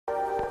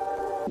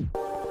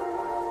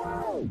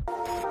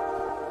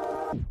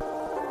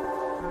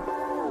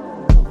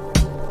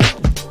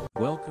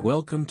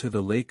Welcome to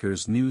the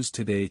Lakers News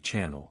Today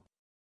channel.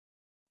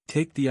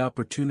 Take the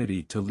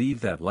opportunity to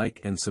leave that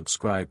like and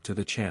subscribe to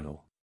the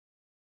channel.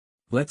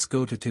 Let's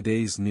go to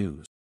today's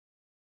news.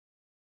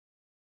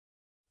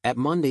 At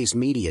Monday's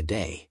Media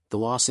Day, the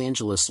Los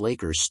Angeles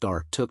Lakers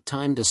star took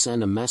time to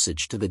send a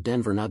message to the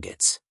Denver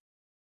Nuggets.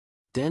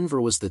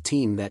 Denver was the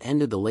team that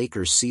ended the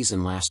Lakers'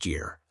 season last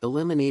year,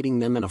 eliminating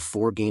them in a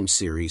 4-game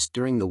series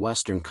during the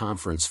Western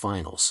Conference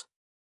Finals.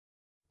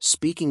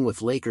 Speaking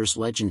with Lakers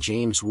legend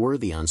James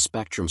Worthy on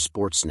Spectrum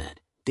Sportsnet,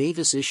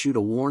 Davis issued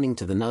a warning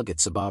to the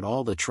Nuggets about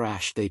all the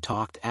trash they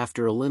talked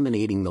after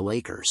eliminating the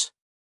Lakers.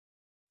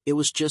 "It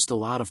was just a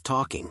lot of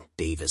talking,"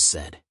 Davis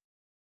said.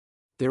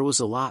 "There was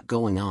a lot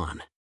going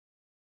on.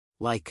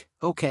 Like,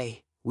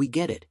 okay, we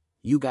get it,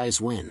 you guys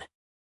win.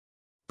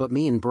 But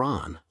me and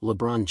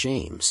LeBron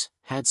James,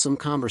 had some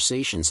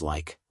conversations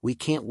like, we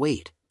can't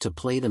wait to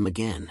play them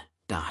again."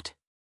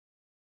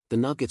 The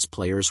Nuggets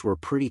players were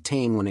pretty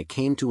tame when it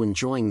came to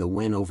enjoying the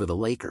win over the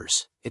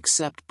Lakers,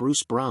 except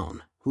Bruce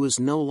Brown, who is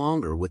no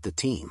longer with the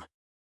team.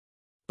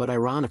 But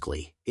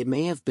ironically, it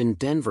may have been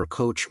Denver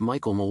coach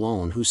Michael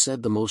Malone who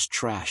said the most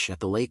trash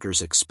at the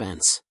Lakers'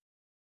 expense.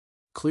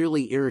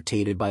 Clearly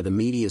irritated by the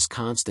media's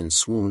constant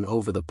swoon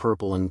over the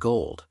purple and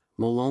gold,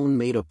 Malone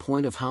made a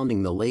point of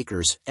hounding the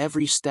Lakers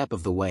every step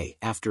of the way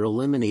after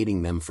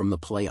eliminating them from the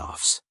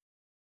playoffs.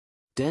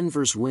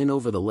 Denver's win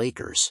over the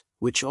Lakers,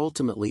 which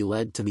ultimately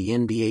led to the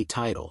NBA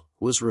title,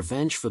 was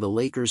revenge for the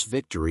Lakers'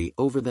 victory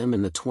over them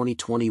in the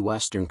 2020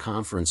 Western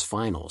Conference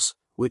Finals,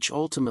 which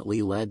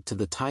ultimately led to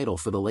the title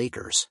for the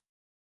Lakers.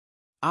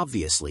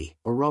 Obviously,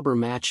 a rubber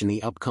match in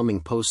the upcoming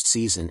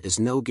postseason is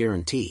no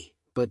guarantee,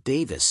 but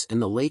Davis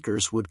and the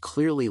Lakers would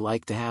clearly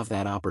like to have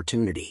that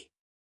opportunity.